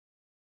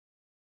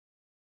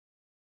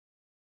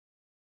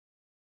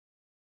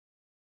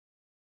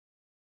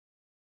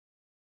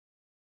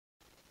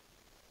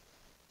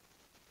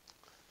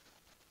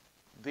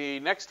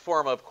The next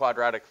form of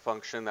quadratic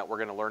function that we're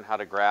going to learn how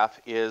to graph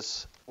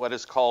is what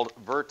is called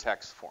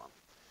vertex form.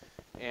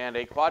 And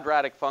a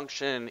quadratic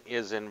function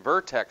is in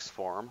vertex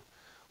form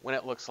when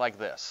it looks like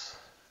this.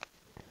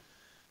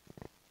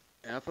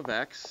 F of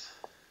x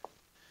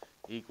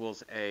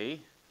equals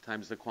a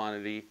times the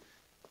quantity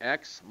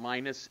x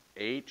minus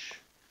h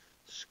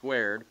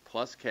squared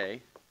plus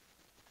k,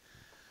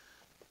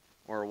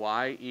 or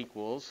y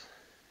equals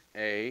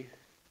a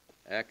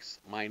x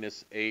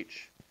minus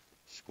h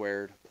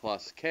squared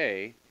plus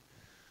k,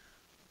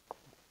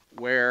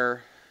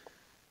 where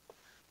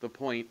the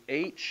point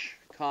h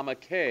comma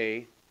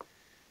k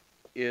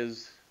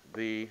is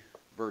the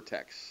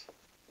vertex.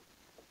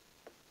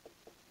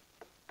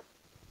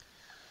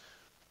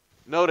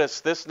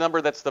 Notice this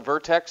number that's the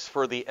vertex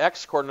for the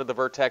x coordinate of the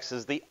vertex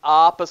is the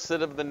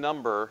opposite of the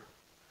number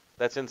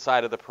that's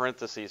inside of the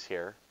parentheses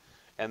here.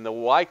 And the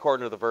y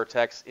coordinate of the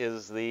vertex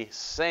is the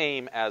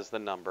same as the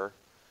number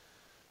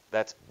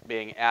that's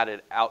being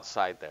added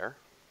outside there.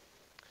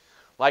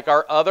 Like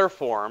our other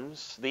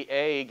forms, the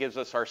a gives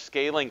us our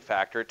scaling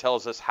factor. It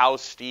tells us how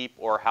steep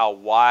or how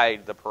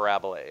wide the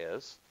parabola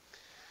is.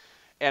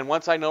 And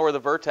once I know where the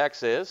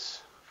vertex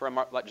is,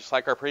 just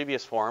like our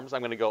previous forms,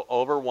 I'm going to go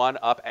over 1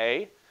 up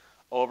a,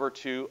 over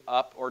 2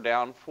 up or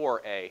down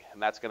 4a.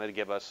 And that's going to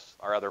give us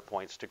our other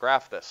points to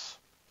graph this.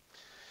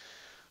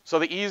 So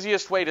the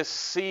easiest way to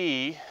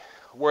see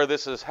where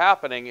this is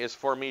happening is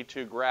for me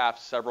to graph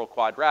several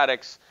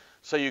quadratics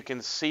so you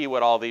can see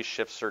what all these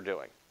shifts are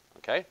doing.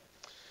 Okay?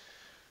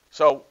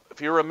 So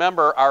if you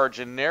remember, our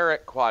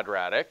generic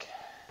quadratic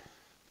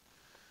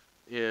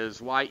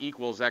is y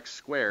equals x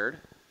squared.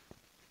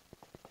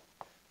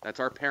 That's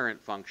our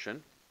parent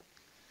function.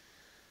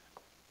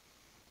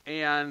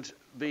 And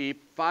the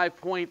 5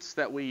 points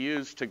that we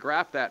use to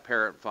graph that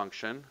parent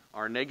function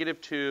are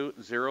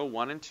 -2, 0,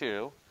 1, and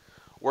 2,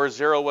 where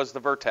 0 was the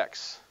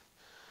vertex.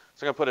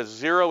 So I'm going to put a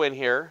 0 in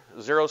here.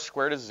 0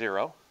 squared is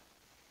 0.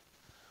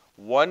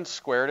 1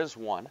 squared is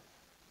 1.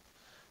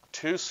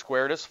 2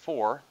 squared is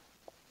 4.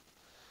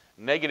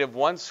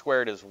 -1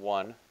 squared is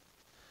 1.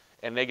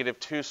 And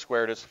 -2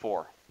 squared is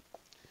 4.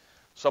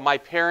 So my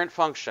parent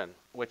function,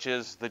 which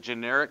is the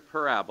generic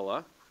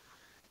parabola,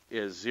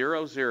 is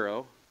 0,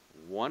 0,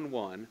 1,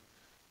 1,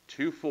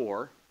 2,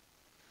 4.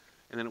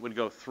 And then it would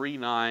go 3,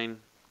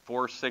 9,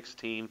 4,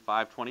 16,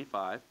 5,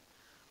 25.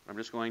 I'm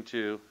just going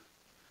to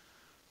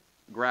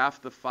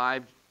graph the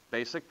 5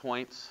 basic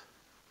points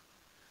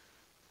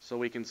so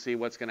we can see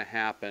what's going to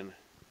happen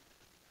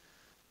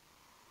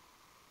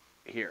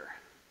here.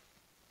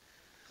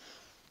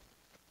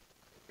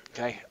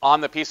 Okay,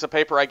 on the piece of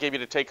paper I gave you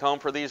to take home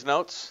for these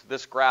notes,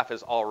 this graph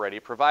is already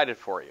provided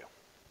for you.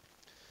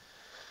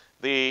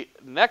 The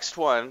next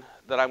one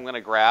that I'm going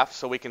to graph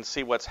so we can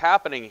see what's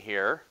happening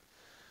here,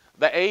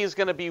 the a is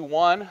going to be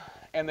 1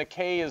 and the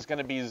k is going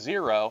to be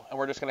 0, and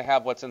we're just going to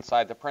have what's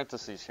inside the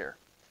parentheses here.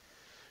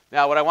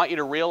 Now what I want you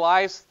to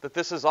realize that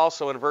this is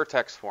also in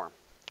vertex form.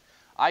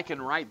 I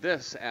can write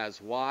this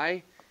as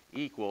y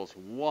equals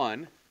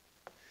 1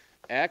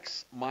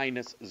 x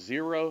minus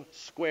 0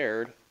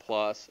 squared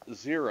plus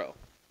 0,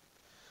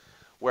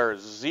 where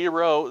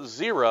 0,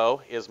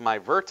 0 is my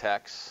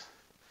vertex,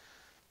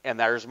 and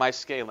there's my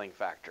scaling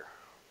factor.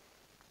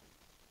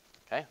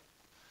 Okay?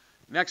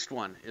 Next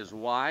one is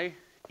y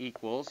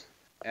equals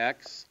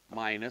x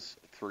minus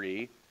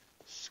 3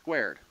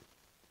 squared.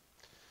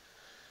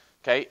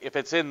 Okay, if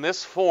it's in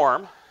this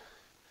form,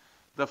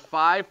 the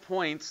 5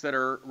 points that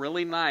are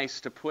really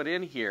nice to put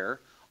in here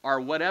are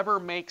whatever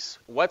makes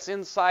what's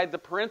inside the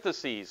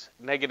parentheses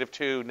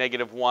 -2,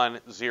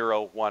 -1,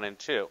 0, 1, and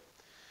 2.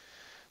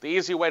 The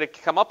easy way to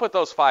come up with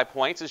those 5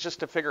 points is just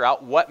to figure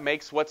out what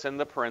makes what's in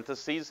the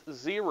parentheses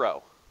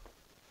 0.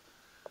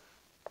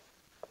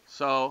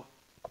 So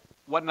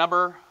what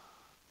number?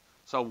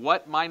 So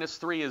what minus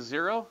 3 is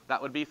 0?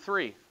 That would be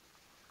 3.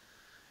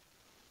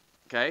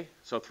 Okay,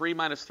 so 3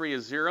 minus 3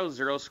 is 0.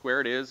 0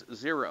 squared is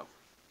 0.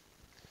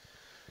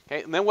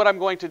 Okay, and then what I'm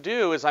going to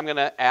do is I'm going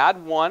to add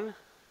 1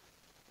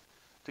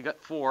 to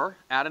get 4,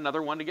 add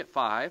another 1 to get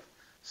 5,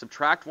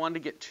 subtract 1 to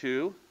get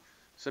 2,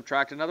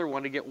 subtract another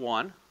 1 to get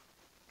 1.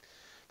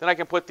 Then I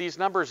can put these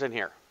numbers in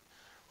here.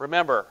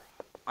 Remember,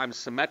 I'm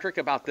symmetric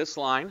about this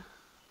line.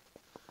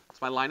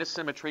 It's my line of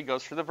symmetry,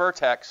 goes through the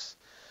vertex.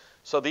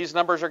 So these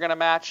numbers are going to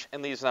match,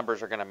 and these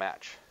numbers are going to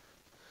match.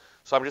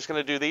 So I'm just going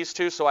to do these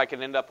two so I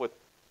can end up with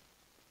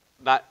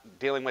not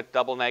dealing with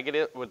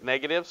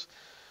negatives.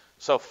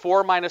 So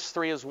 4 minus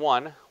 3 is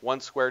 1.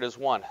 1 squared is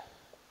 1.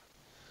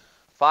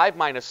 5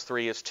 minus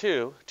 3 is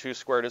 2. 2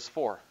 squared is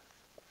 4.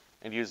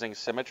 And using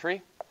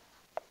symmetry,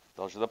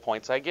 those are the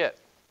points I get.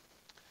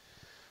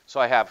 So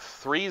I have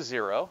 3,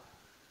 0,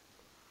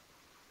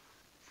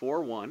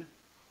 4, 1,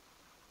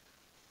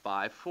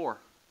 5, 4,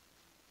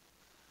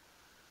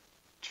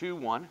 2,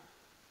 1,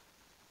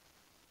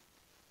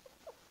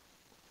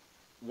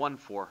 1,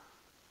 4.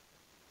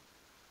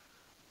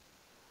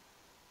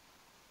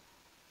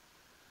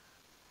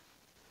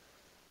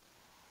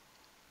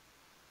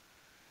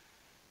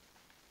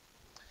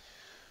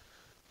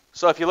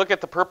 So if you look at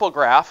the purple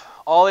graph,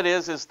 all it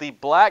is the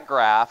black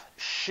graph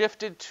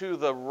shifted to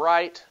the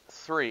right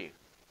 3.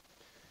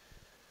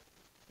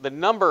 The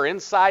number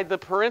inside the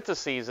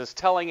parentheses is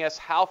telling us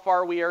how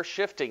far we are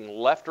shifting,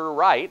 left or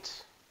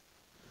right.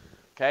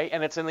 Okay,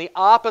 and it's in the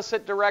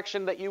opposite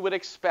direction that you would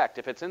expect.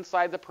 If it's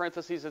inside the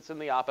parentheses, it's in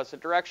the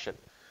opposite direction.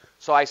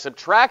 So I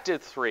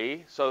subtracted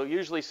 3, so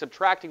usually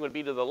subtracting would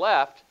be to the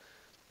left,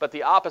 but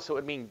the opposite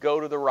would mean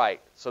go to the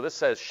right. So this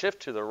says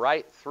shift to the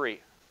right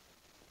 3.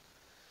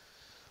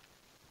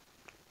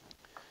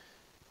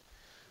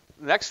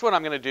 Next one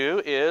I'm going to do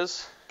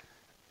is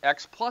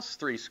x plus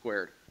 3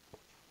 squared.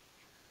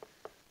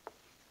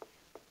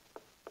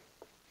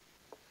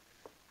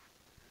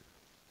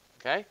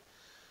 Okay,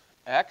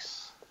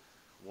 x,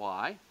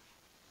 y.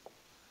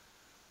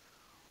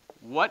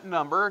 What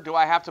number do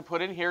I have to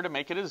put in here to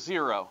make it a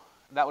 0?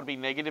 That would be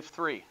negative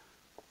 3.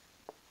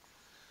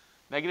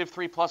 Negative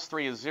 3 plus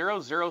 3 is 0.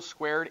 0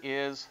 squared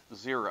is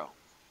 0.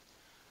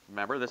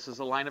 Remember, this is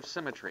a line of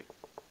symmetry.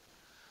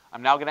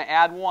 I'm now going to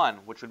add 1,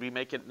 which would be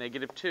make it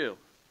negative 2.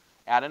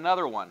 Add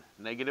another one,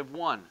 negative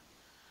 1.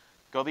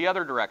 Go the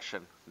other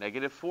direction,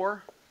 negative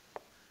 4,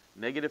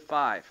 negative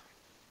 5.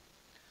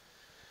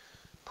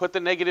 Put the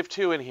negative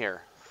 2 in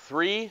here.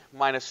 3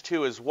 minus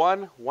 2 is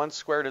 1. 1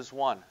 squared is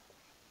 1.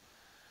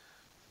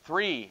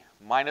 3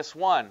 minus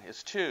 1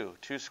 is 2.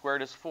 2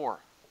 squared is 4.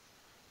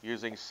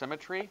 Using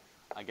symmetry,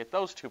 I get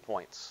those 2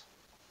 points.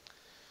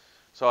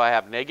 So I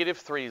have negative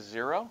 3,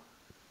 0.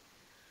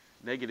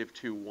 Negative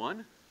 2,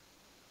 1.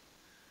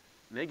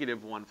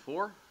 Negative 1,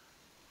 4.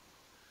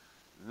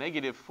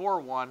 Negative 4,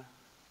 1.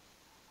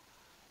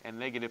 And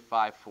negative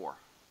 5, 4.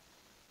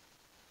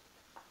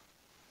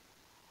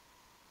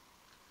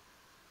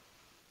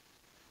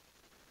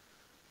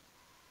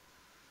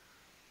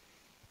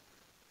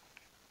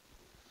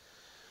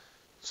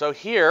 So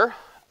here,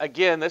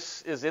 again,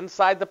 this is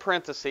inside the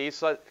parentheses,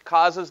 so it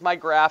causes my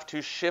graph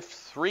to shift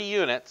 3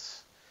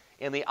 units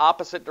in the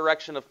opposite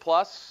direction of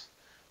plus.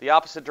 The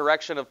opposite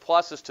direction of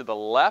plus is to the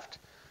left,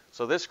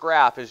 so this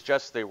graph is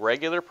just the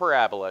regular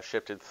parabola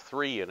shifted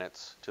 3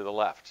 units to the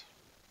left.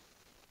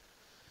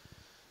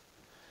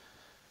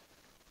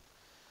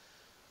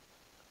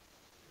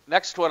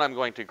 Next one I'm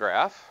going to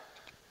graph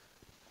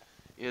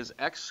is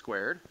x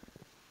squared.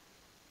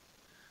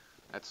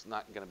 That's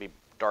not going to be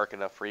dark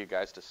enough for you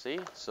guys to see,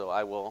 so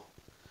I will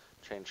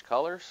change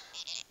colors.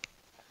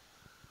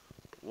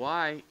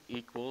 Y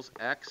equals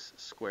x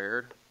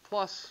squared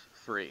plus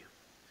 3.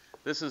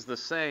 This is the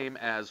same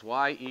as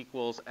y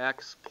equals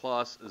x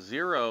plus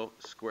 0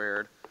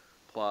 squared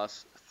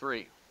plus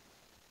 3.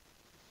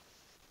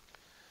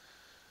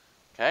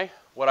 Okay,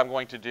 what I'm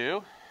going to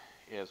do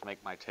is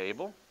make my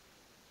table.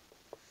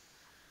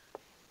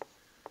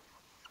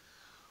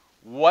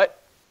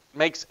 What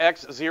makes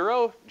x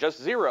 0?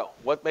 Just 0.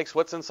 What makes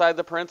what's inside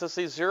the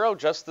parentheses 0?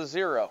 Just the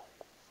 0.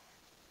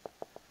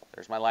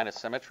 There's my line of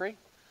symmetry.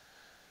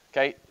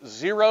 Okay,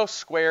 0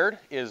 squared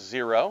is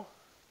 0,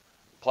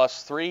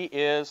 plus 3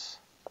 is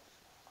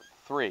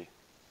 3.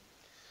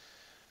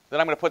 Then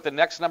I'm going to put the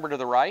next number to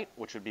the right,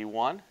 which would be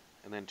 1,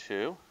 and then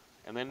 2,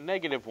 and then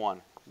negative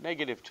 1,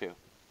 negative 2.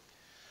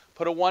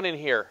 Put a 1 in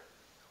here.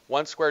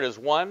 1 squared is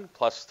 1,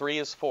 plus 3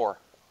 is 4.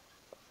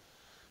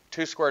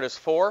 2 squared is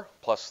 4,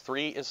 plus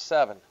 3 is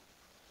 7.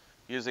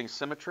 Using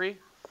symmetry,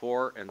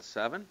 4 and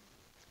 7.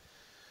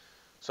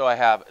 So I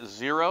have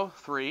 0,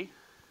 3,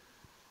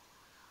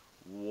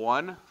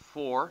 1,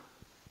 4,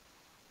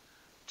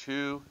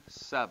 2,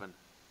 7.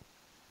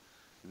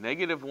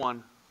 Negative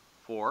 1,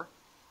 4.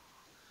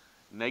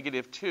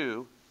 Negative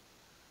 2,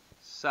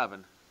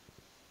 7.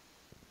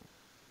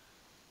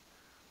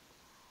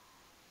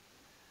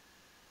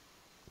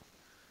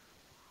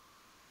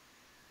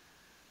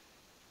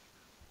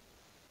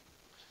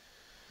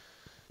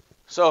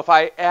 So if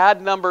I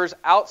add numbers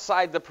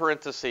outside the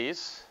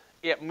parentheses,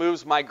 it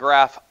moves my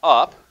graph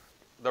up.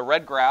 The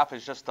red graph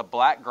is just the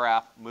black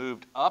graph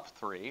moved up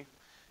 3.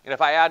 And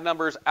if I add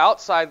numbers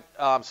outside,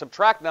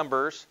 subtract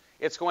numbers,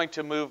 it's going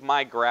to move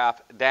my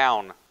graph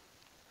down.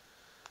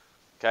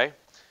 Okay?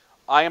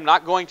 I am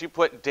not going to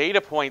put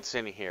data points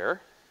in here.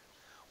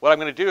 What I'm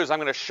going to do is I'm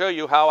going to show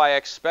you how I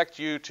expect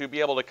you to be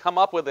able to come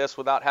up with this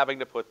without having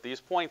to put these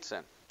points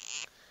in.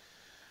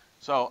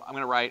 So I'm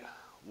going to write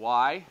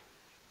y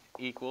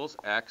equals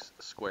x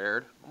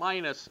squared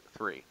minus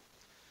 3,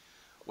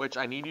 which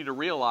I need you to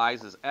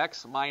realize is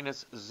x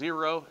minus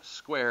 0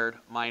 squared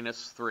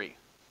minus 3.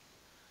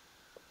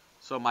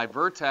 So my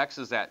vertex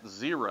is at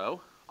 0,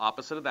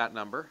 opposite of that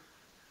number,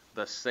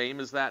 the same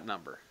as that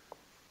number.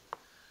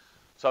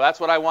 So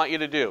that's what I want you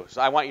to do.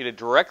 So I want you to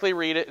directly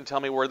read it and tell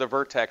me where the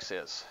vertex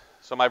is.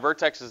 So my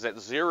vertex is at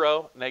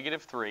 0,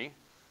 negative 3.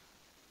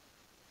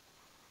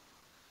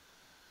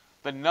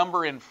 The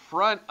number in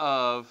front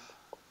of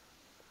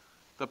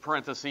the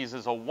parentheses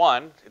is a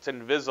 1. It's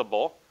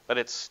invisible, but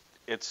it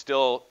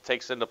still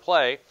takes into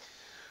play.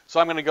 So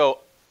I'm going to go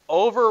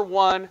over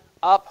 1,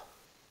 up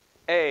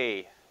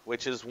a,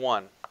 which is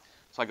 1.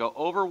 So I go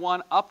over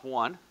 1, up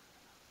 1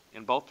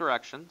 in both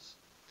directions.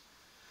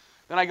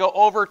 Then I go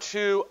over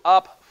 2,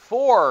 up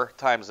 4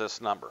 times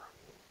this number.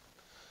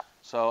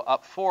 So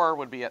up 4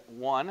 would be at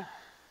 1.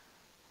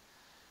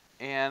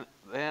 And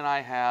then I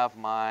have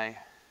my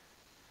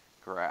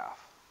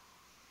graph.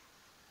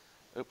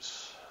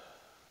 Oops,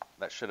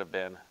 that should have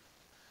been,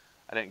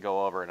 I didn't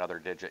go over another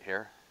digit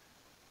here.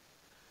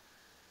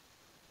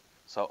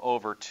 So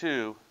over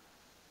 2,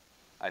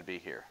 I'd be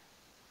here.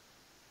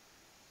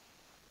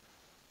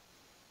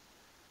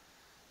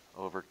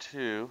 Over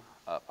 2,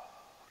 up,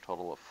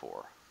 total of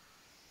 4.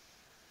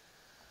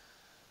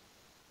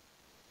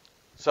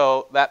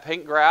 So that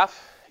pink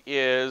graph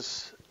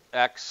is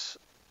x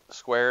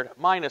squared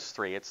minus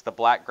 3. It's the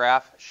black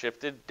graph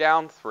shifted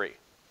down 3.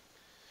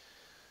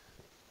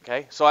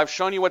 Okay, so I've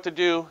shown you what to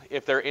do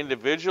if they're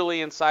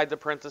individually inside the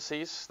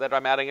parentheses that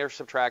I'm adding or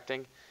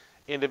subtracting,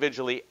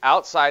 individually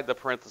outside the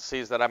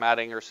parentheses that I'm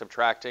adding or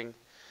subtracting.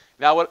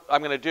 Now what I'm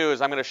going to do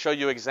is I'm going to show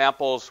you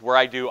examples where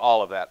I do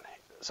all of that.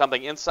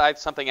 Something inside,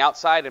 something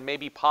outside, and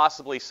maybe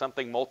possibly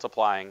something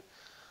multiplying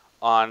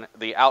on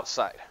the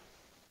outside.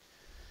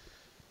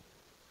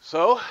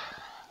 So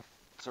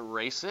let's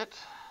erase it.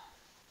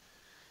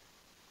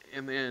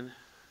 And then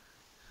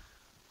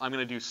I'm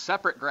going to do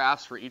separate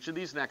graphs for each of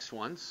these next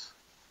ones.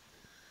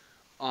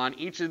 On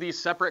each of these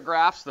separate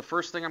graphs, the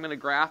first thing I'm going to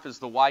graph is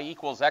the y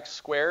equals x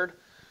squared.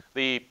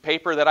 The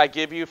paper that I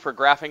give you for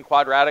graphing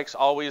quadratics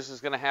always is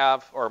going to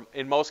have, or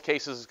in most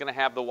cases is going to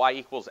have the y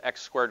equals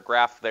x squared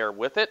graph there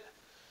with it,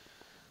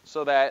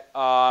 so that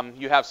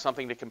you have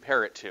something to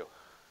compare it to.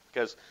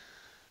 Because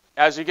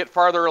as you get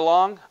farther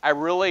along, I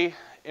really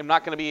am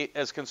not going to be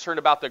as concerned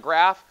about the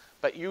graph,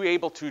 but you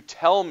able to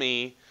tell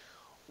me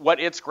what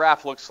its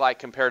graph looks like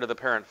compared to the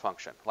parent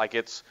function. Like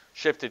it's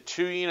shifted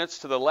 2 units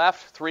to the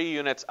left, 3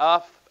 units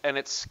up, and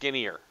it's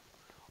skinnier,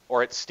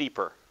 or it's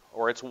steeper,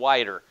 or it's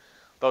wider.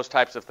 Those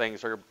types of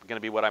things are going to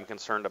be what I'm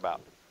concerned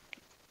about.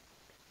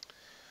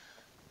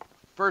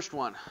 First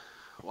one,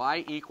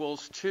 y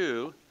equals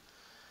 2,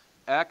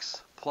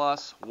 x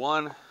plus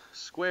 1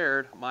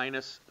 squared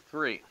minus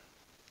 3.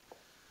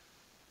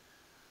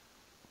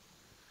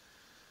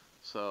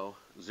 So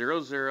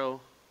 0,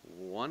 0,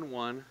 1,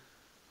 1.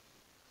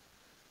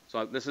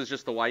 So this is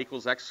just the y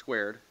equals x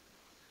squared,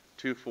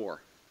 2,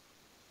 4.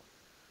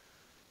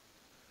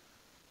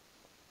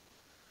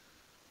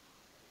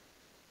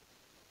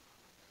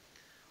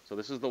 So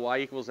this is the y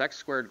equals x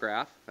squared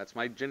graph. That's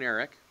my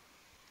generic.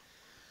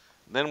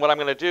 Then what I'm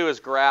going to do is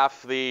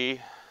graph the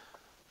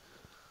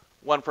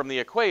one from the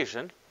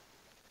equation.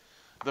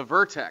 The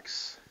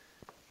vertex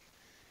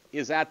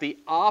is at the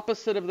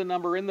opposite of the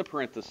number in the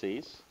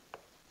parentheses,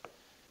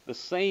 the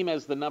same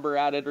as the number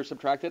added or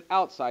subtracted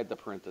outside the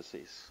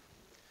parentheses.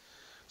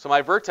 So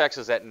my vertex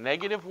is at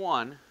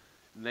 -1,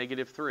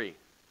 -3.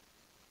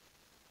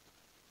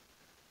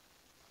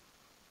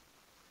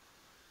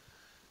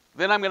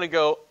 Then I'm going to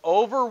go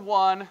over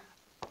 1,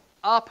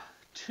 up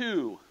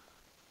 2. So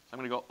I'm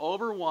going to go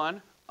over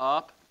 1,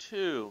 up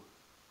 2.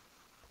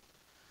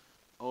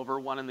 Over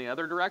 1 in the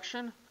other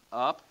direction,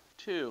 up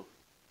 2.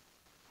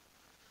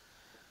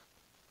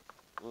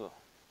 Ugh.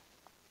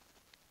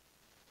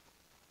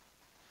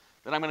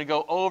 Then I'm going to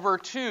go over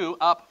 2,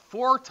 up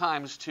 4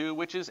 times 2,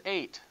 which is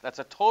 8. That's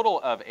a total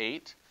of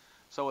 8,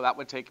 so that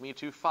would take me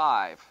to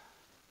 5.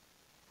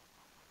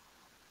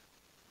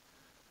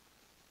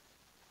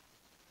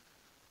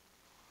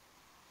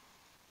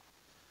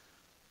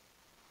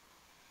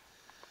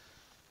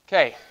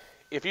 Okay,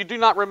 if you do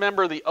not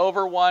remember the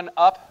over 1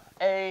 up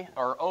a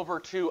or over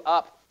 2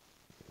 up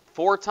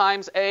 4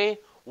 times a,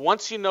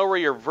 once you know where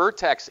your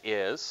vertex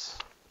is,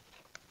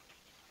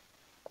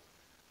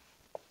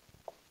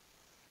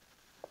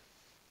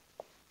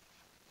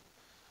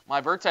 my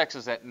vertex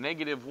is at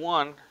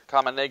 -1,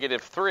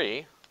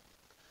 -3.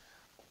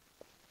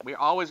 We're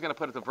always going to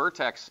put the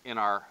vertex in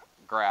our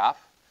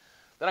graph.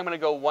 Then I'm going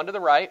to go 1 to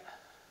the right,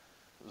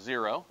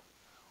 0.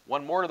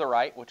 1 more to the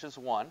right, which is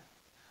 1.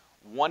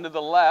 1 to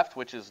the left,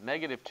 which is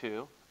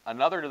 -2.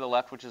 Another to the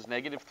left, which is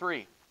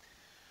 -3.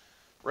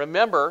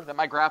 Remember that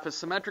my graph is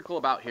symmetrical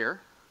about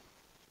here.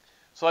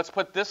 So let's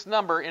put this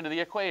number into the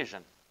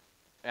equation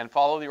and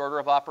follow the order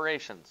of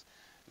operations.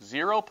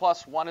 0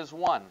 plus 1 is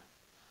 1.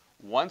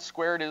 1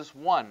 squared is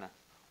 1.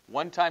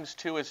 1 times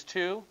 2 is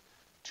 2.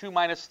 2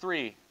 minus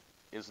 3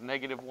 is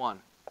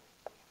 -1.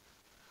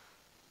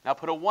 Now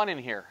put a 1 in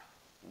here.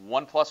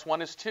 1 plus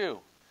 1 is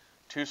 2.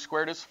 2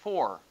 squared is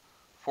 4.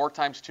 4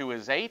 times 2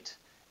 is 8.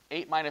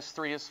 8 minus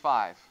 3 is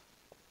 5.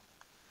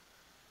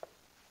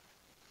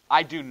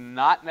 I do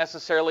not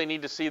necessarily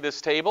need to see this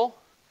table.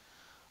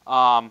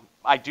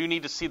 I do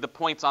need to see the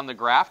points on the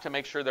graph to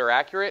make sure they're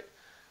accurate.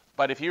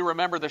 But if you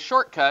remember the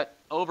shortcut,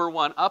 over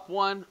 1 up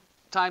 1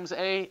 times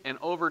a and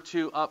over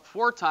 2 up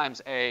 4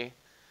 times a,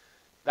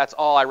 that's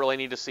all I really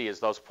need to see is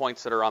those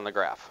points that are on the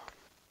graph.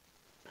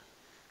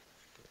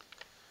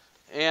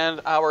 And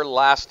our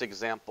last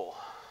example.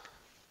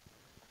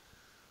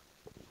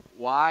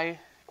 Y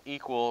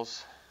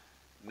equals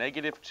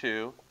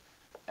 -2,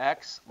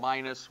 x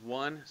minus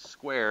 1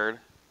 squared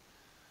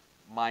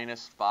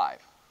minus 5.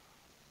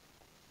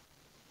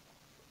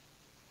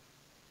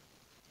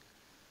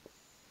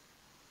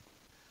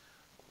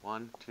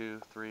 One, two,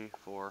 three,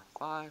 four,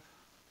 5.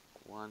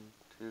 1,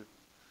 2,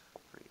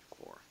 3,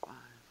 4, 5.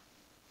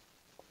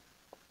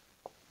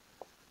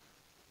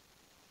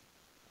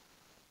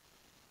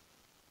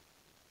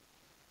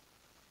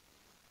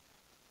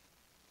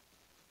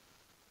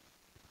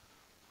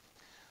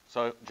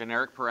 So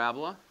generic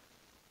parabola.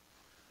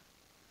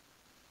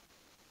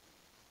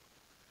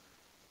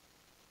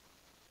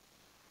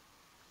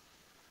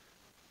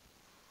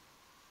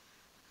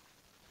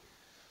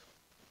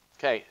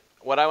 Okay,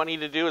 what I need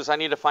to do is I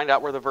need to find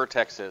out where the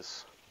vertex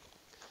is.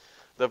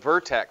 The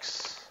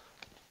vertex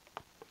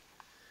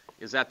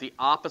is at the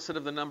opposite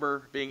of the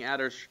number being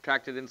added or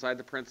subtracted inside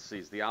the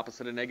parentheses. The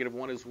opposite of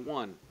 -1 is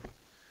 1.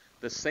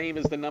 The same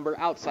as the number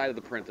outside of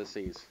the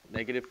parentheses,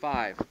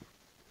 -5.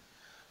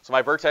 So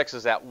my vertex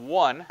is at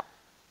 1,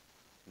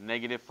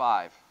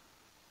 -5.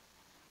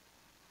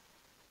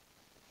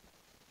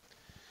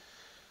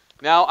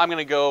 Now I'm going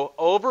to go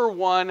over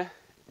 1,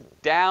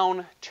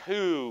 down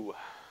 2.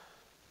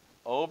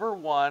 Over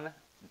 1,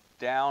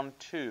 down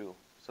 2.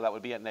 So that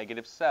would be at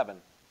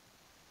 -7.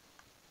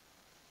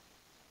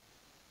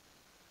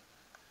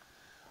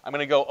 I'm going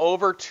to go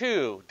over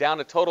 2, down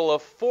a total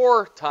of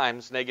 4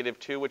 times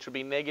 -2, which would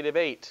be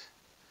 -8.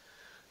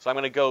 So I'm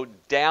going to go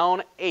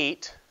down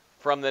 8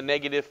 from the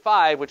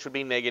 -5, which would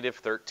be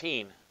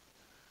 -13.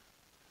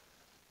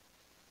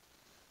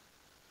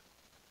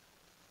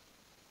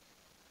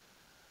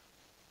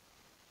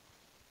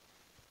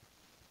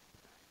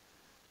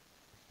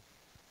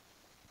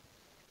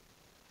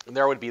 And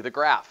there would be the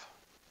graph.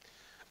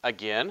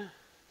 Again,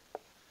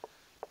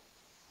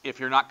 if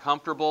you're not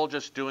comfortable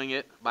just doing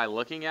it by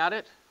looking at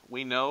it,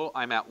 we know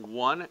I'm at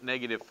 1,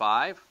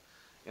 -5,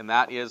 and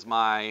that is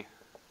my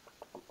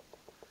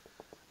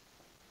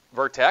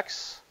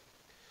vertex.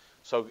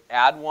 So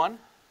add 1,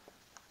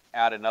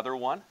 add another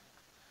 1,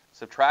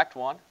 subtract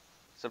 1,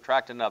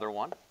 subtract another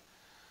 1.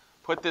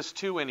 Put this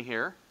 2 in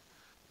here.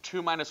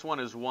 2 minus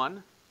 1 is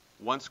 1.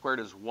 1 squared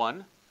is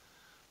 1.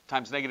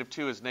 Times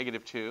 -2 is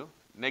 -2.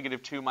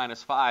 -2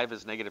 minus 5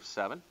 is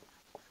 -7.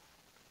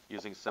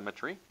 Using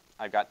symmetry,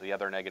 I've got the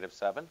other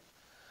 -7.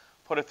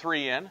 Put a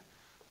 3 in.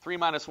 3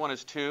 minus 1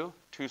 is 2.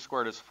 2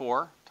 squared is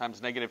 4.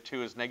 Times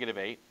 -2 is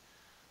 -8.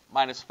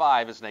 Minus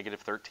 5 is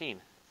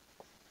 -13.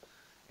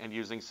 And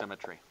using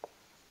symmetry.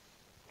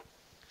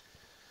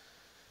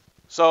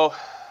 So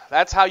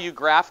that's how you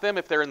graph them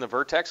if they're in the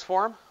vertex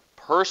form.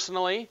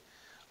 Personally,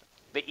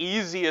 the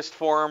easiest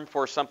form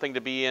for something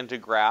to be in to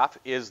graph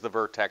is the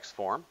vertex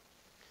form.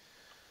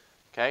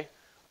 Okay.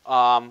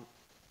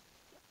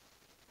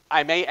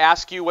 I may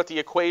ask you what the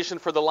equation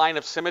for the line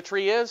of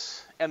symmetry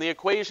is, and the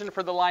equation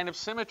for the line of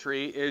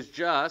symmetry is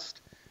just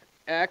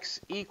x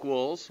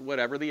equals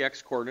whatever the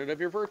x-coordinate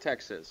of your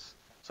vertex is.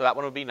 So that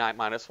one would be 9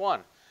 minus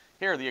 1.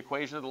 Here, the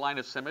equation of the line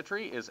of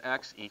symmetry is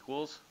x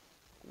equals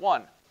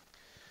 1.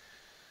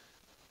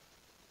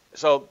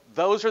 So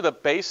those are the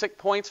basic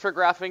points for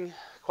graphing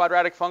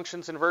quadratic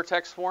functions in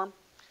vertex form.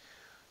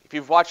 If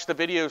you've watched the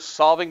video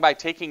solving by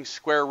taking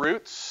square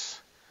roots,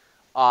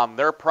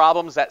 there are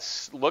problems that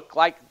look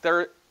like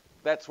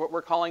that's what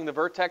we're calling the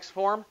vertex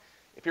form.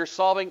 If you're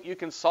solving, you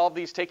can solve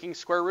these taking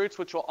square roots,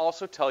 which will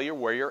also tell you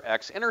where your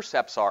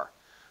x-intercepts are.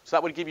 So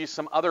that would give you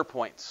some other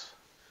points.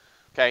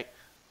 Okay,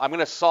 I'm going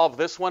to solve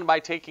this one by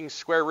taking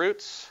square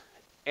roots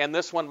and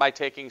this one by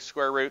taking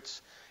square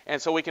roots.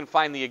 And so we can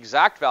find the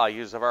exact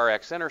values of our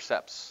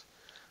x-intercepts,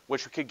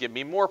 which could give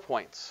me more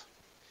points.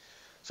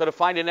 So to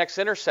find an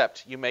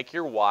x-intercept, you make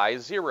your y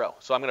 0.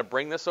 So I'm going to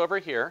bring this over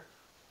here.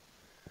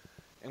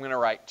 I'm going to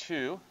write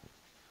 2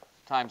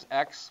 times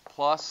x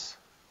plus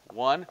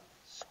 1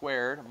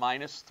 squared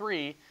minus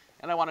 3,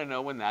 and I want to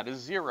know when that is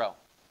 0.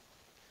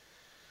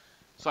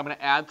 So I'm going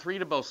to add 3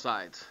 to both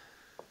sides.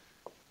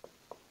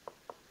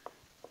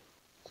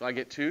 So I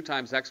get 2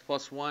 times x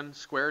plus 1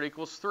 squared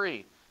equals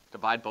 3.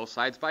 Divide both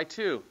sides by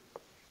 2.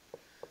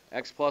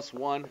 X plus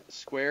 1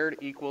 squared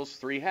equals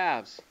 3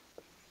 halves.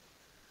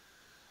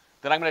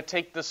 Then I'm going to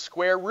take the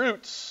square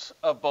roots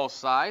of both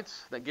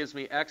sides. That gives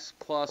me x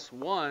plus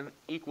 1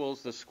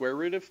 equals the square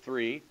root of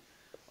 3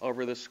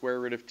 over the square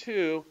root of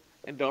 2.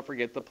 And don't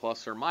forget the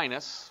plus or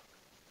minus.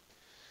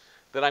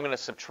 Then I'm going to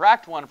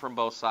subtract 1 from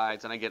both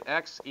sides, and I get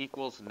x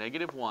equals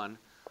 -1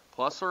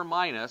 plus or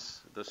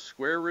minus the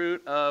square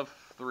root of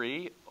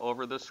 3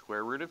 over the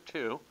square root of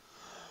 2.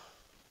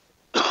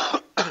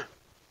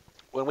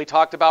 When we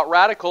talked about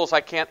radicals,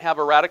 I can't have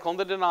a radical in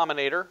the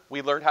denominator.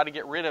 We learned how to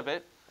get rid of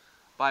it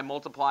by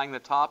multiplying the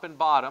top and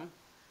bottom,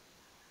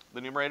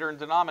 the numerator and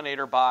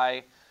denominator,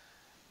 by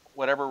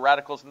whatever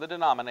radicals in the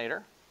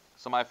denominator.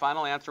 So my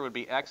final answer would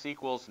be x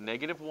equals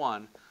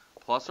 -1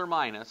 plus or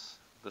minus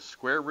the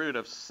square root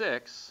of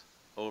 6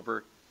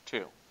 over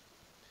 2.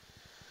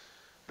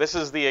 This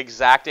is the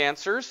exact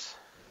answers.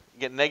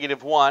 You get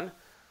 -1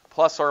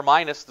 plus or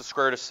minus the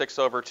square root of 6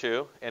 over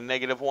 2, and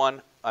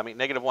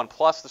 -1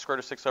 plus the square root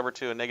of 6 over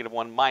 2, and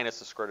 -1 minus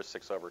the square root of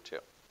 6 over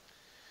 2.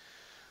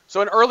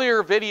 So in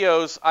earlier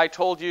videos, I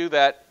told you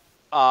that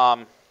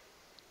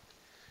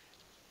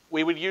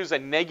we would use a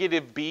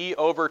 -b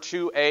over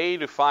 2a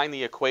to find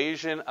the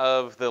equation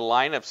of the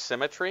line of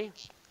symmetry.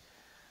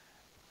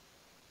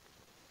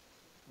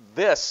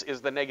 this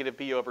is the negative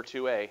b over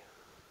 2a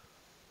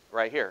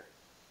right here.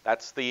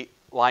 That's the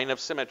line of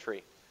symmetry.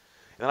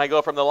 And then I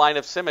go from the line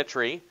of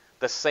symmetry,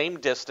 the same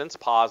distance,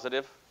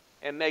 positive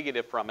and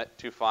negative from it,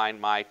 to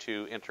find my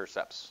two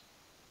intercepts.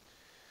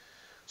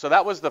 So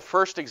that was the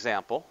first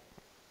example,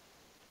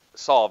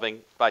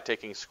 solving by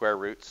taking square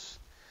roots.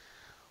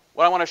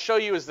 What I want to show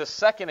you is the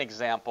second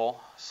example,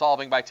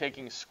 solving by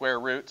taking square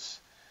roots,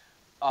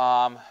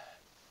 and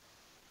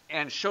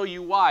show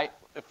you why.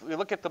 If we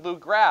look at the blue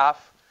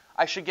graph,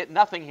 I should get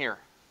nothing here.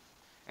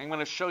 I'm going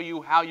to show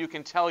you how you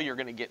can tell you're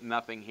going to get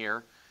nothing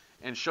here,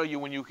 and show you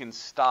when you can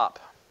stop.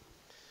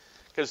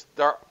 Because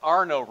there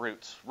are no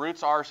roots.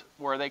 Roots are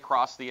where they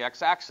cross the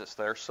x-axis.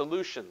 They're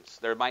solutions.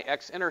 They're my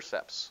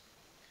x-intercepts.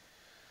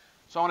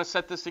 So I want to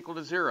set this equal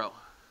to 0.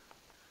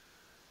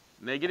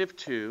 Negative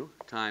 2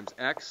 times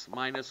x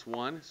minus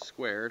 1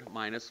 squared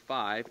minus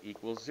 5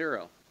 equals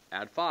 0.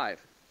 Add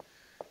 5.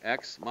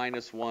 X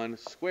minus 1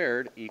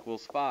 squared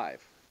equals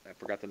 5. I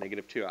forgot the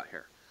negative 2 out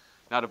here.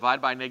 Now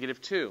divide by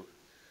negative 2.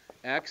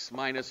 X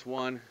minus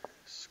 1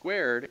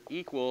 squared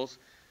equals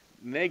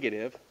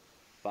negative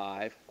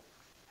 5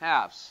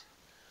 halves.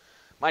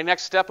 My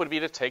next step would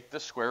be to take the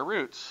square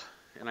roots.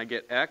 And I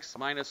get x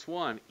minus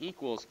 1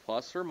 equals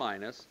plus or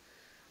minus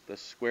the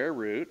square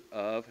root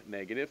of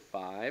negative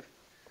 5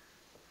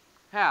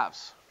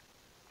 halves.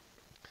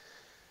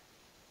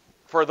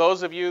 For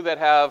those of you that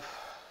have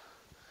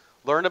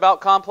learned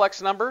about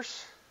complex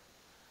numbers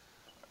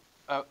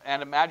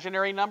and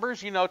imaginary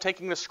numbers, you know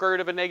taking the square root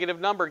of a negative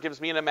number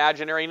gives me an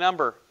imaginary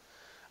number.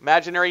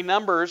 Imaginary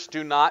numbers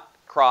do not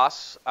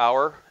cross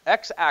our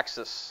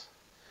x-axis.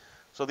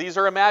 So these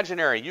are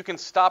imaginary. You can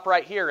stop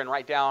right here and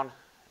write down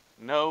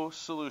no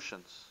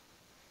solutions.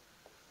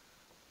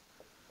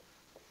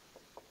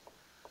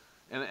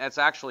 And it's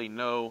actually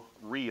no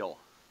real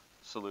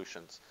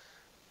solutions.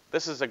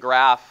 This is a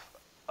graph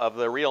of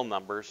the real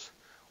numbers.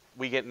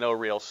 We get no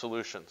real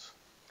solutions.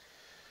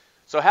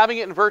 So having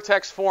it in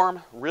vertex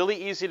form,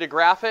 really easy to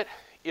graph it.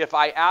 If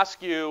I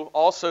ask you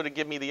also to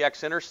give me the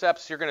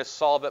x-intercepts, you're going to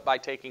solve it by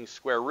taking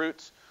square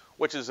roots,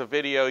 which is a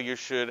video you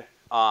should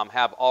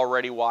have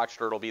already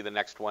watched, or it'll be the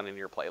next one in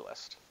your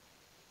playlist.